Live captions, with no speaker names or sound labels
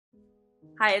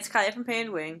Hi, it's Kylie from Paynes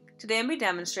Gray. Today I'll be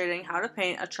demonstrating how to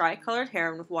paint a tri-colored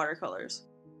heron with watercolors.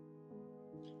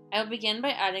 I will begin by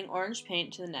adding orange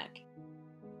paint to the neck.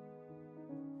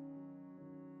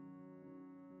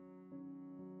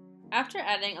 After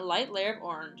adding a light layer of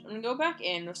orange, I'm going to go back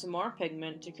in with some more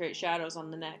pigment to create shadows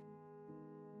on the neck.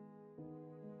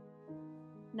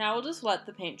 Now we'll just let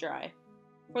the paint dry.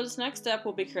 For this next step,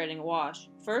 we'll be creating a wash.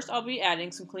 First, I'll be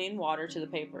adding some clean water to the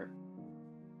paper.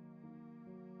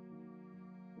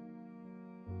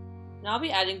 Now I'll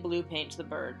be adding blue paint to the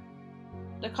bird.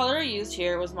 The color I used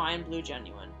here was Mayan Blue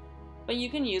Genuine, but you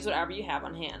can use whatever you have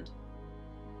on hand.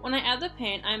 When I add the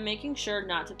paint, I'm making sure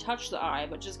not to touch the eye,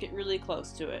 but just get really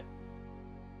close to it.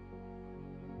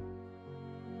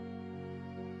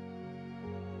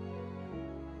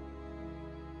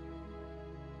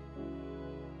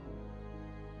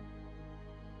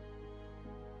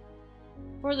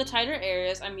 For the tighter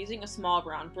areas, I'm using a small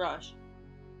round brush.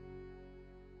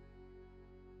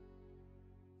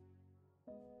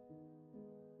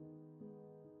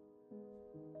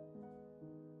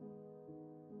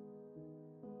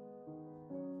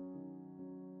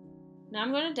 Now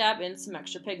I'm going to dab in some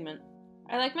extra pigment.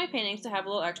 I like my paintings to have a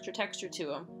little extra texture to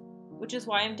them, which is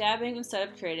why I'm dabbing instead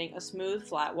of creating a smooth,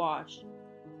 flat wash.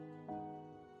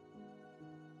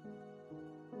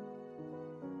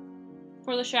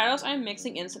 For the shadows, I'm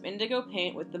mixing in some indigo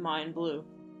paint with the Mayan Blue.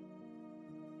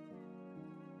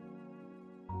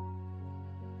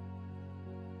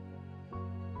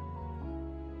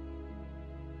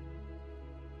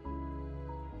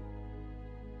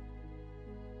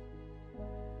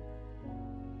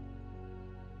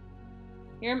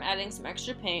 Here I'm adding some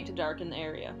extra paint to darken the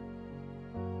area.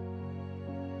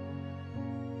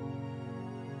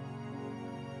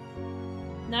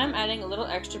 Now I'm adding a little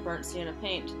extra burnt sienna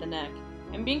paint to the neck.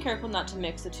 I'm being careful not to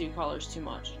mix the two colors too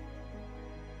much.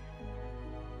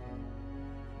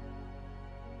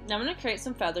 Now I'm going to create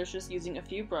some feathers just using a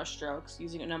few brush strokes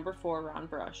using a number 4 round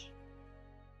brush.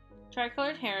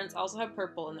 Tricolored herons also have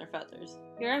purple in their feathers.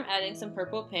 Here I'm adding some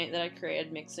purple paint that I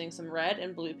created mixing some red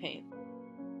and blue paint.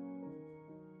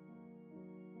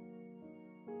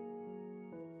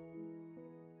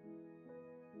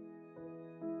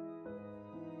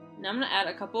 Now I'm going to add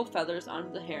a couple of feathers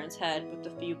onto the heron's head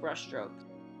with a few brush strokes.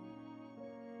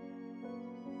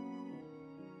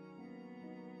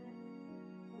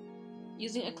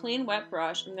 Using a clean wet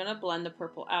brush, I'm going to blend the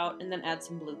purple out and then add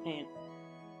some blue paint.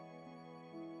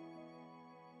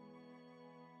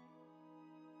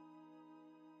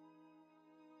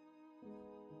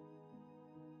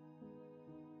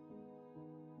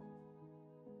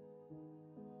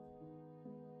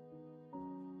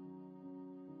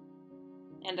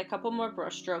 And a couple more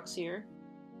brush strokes here.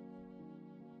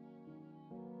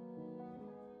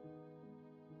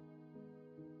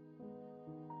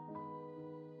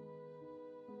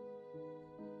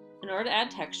 In order to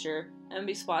add texture, I'm going to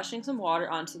be splashing some water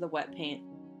onto the wet paint.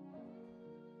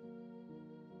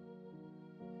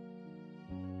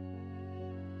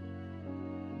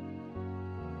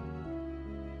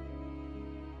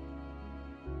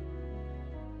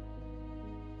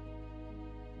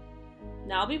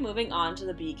 Now I'll be moving on to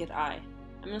the beak and eye.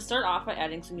 I'm going to start off by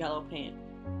adding some yellow paint.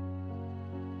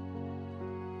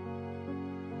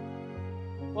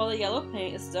 While the yellow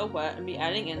paint is still wet, I'll be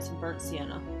adding in some burnt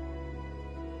sienna.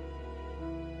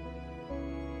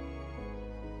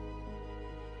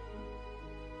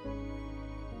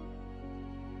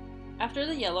 After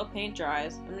the yellow paint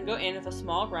dries, I'm going to go in with a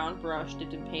small round brush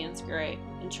dipped in Paynes Gray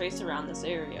and trace around this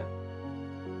area.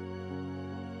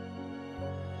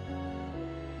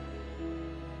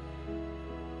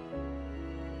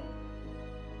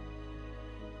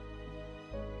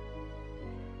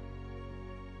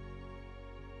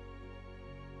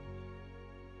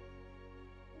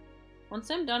 Once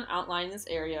I'm done outlining this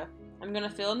area, I'm going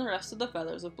to fill in the rest of the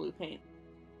feathers with blue paint.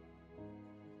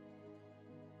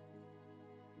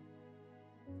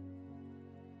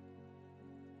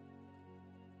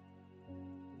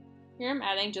 Here I'm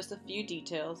adding just a few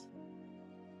details.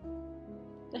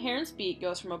 The heron's beak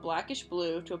goes from a blackish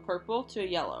blue to a purple to a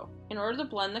yellow. In order to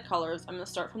blend the colors, I'm going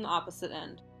to start from the opposite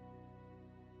end.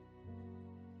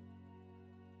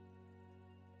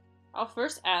 I'll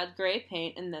first add gray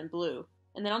paint and then blue,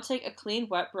 and then I'll take a clean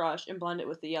wet brush and blend it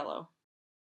with the yellow.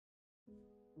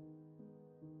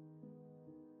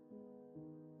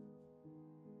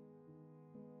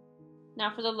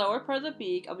 Now for the lower part of the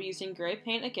beak, I'll be using gray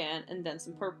paint again and then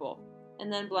some purple,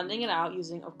 and then blending it out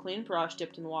using a clean brush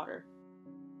dipped in water.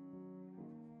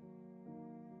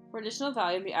 For additional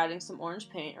value, I'll be adding some orange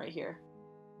paint right here.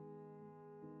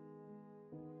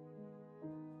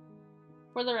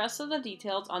 For the rest of the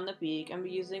details on the beak, I'm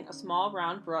using a small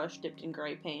round brush dipped in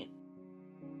gray paint.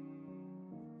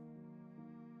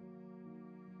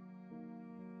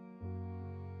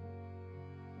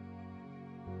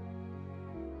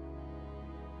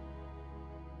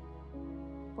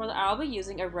 For the eye, I'll be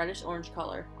using a reddish-orange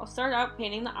color. I'll start out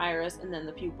painting the iris and then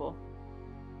the pupil.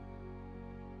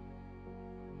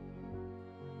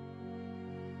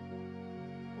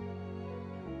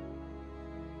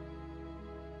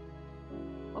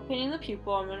 While painting the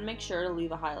pupil, I'm going to make sure to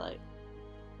leave a highlight.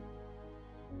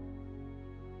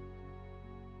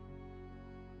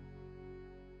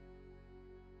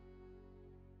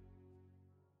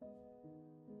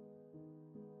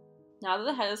 Now that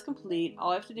the head is complete, all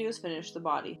I have to do is finish the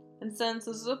body. And since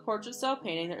this is a portrait style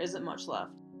painting, there isn't much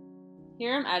left.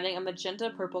 Here I'm adding a magenta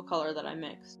purple color that I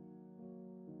mixed.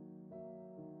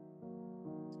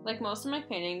 Like most of my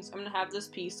paintings, I'm going to have this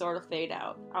piece sort of fade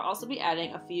out. I'll also be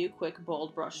adding a few quick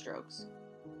bold brush strokes.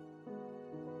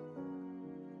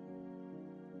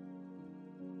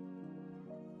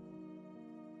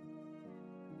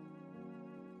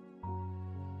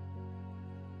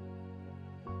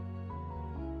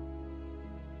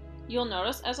 You'll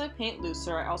notice as I paint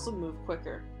looser, I also move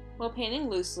quicker. While painting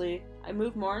loosely, I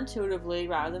move more intuitively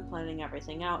rather than planning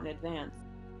everything out in advance.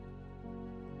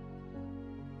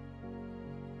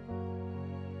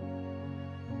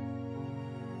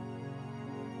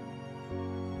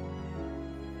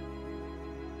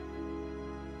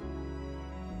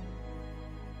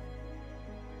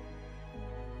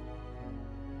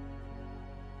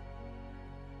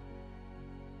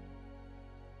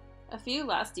 A few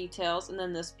last details and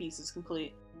then this piece is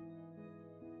complete.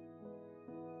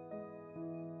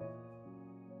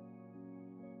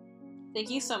 Thank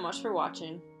you so much for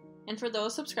watching, and for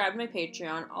those subscribed to my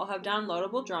Patreon, I'll have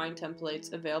downloadable drawing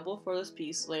templates available for this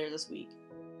piece later this week.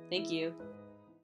 Thank you.